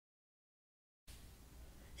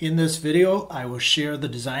In this video, I will share the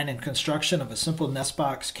design and construction of a simple nest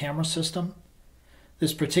box camera system.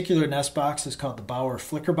 This particular nest box is called the Bauer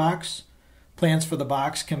Flicker Box. Plans for the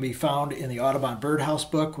box can be found in the Audubon Birdhouse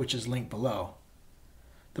book, which is linked below.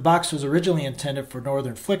 The box was originally intended for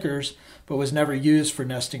northern flickers, but was never used for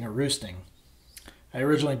nesting or roosting. I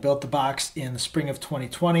originally built the box in the spring of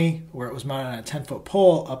 2020, where it was mounted on a 10-foot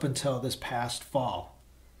pole up until this past fall.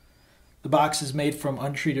 The box is made from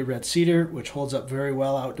untreated red cedar, which holds up very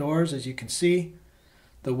well outdoors, as you can see.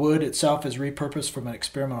 The wood itself is repurposed from an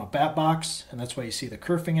experimental bat box, and that's why you see the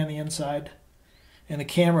kerfing on the inside. And the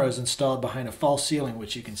camera is installed behind a false ceiling,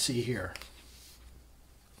 which you can see here.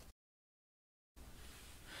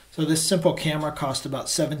 So this simple camera cost about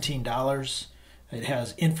 $17. It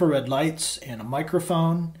has infrared lights and a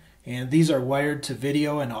microphone, and these are wired to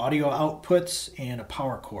video and audio outputs and a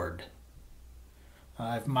power cord.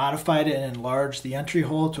 I've modified it and enlarged the entry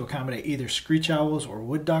hole to accommodate either screech owls or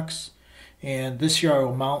wood ducks, and this year I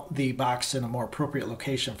will mount the box in a more appropriate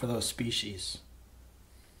location for those species.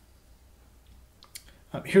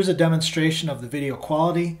 Here's a demonstration of the video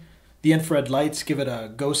quality. The infrared lights give it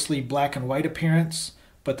a ghostly black and white appearance,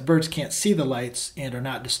 but the birds can't see the lights and are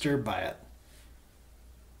not disturbed by it.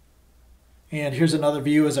 And here's another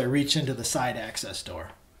view as I reach into the side access door.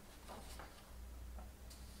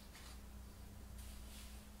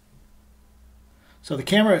 So the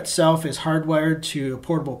camera itself is hardwired to a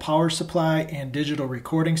portable power supply and digital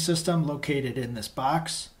recording system located in this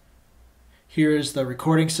box. Here is the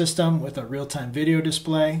recording system with a real-time video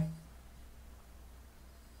display.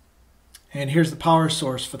 And here's the power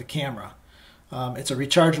source for the camera. It's a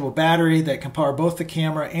rechargeable battery that can power both the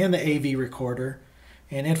camera and the AV recorder,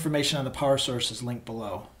 and information on the power source is linked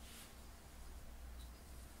below.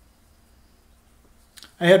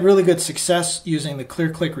 I had really good success using the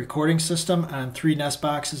ClearClick recording system on 3 nest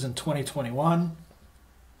boxes in 2021.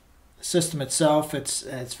 The system itself,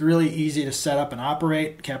 it's really easy to set up and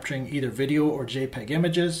operate, capturing either video or JPEG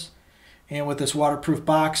images. And with this waterproof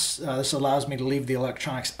box, this allows me to leave the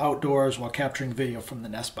electronics outdoors while capturing video from the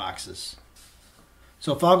nest boxes.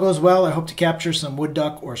 So if all goes well, I hope to capture some wood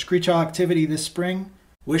duck or screech owl activity this spring.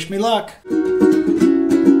 Wish me luck!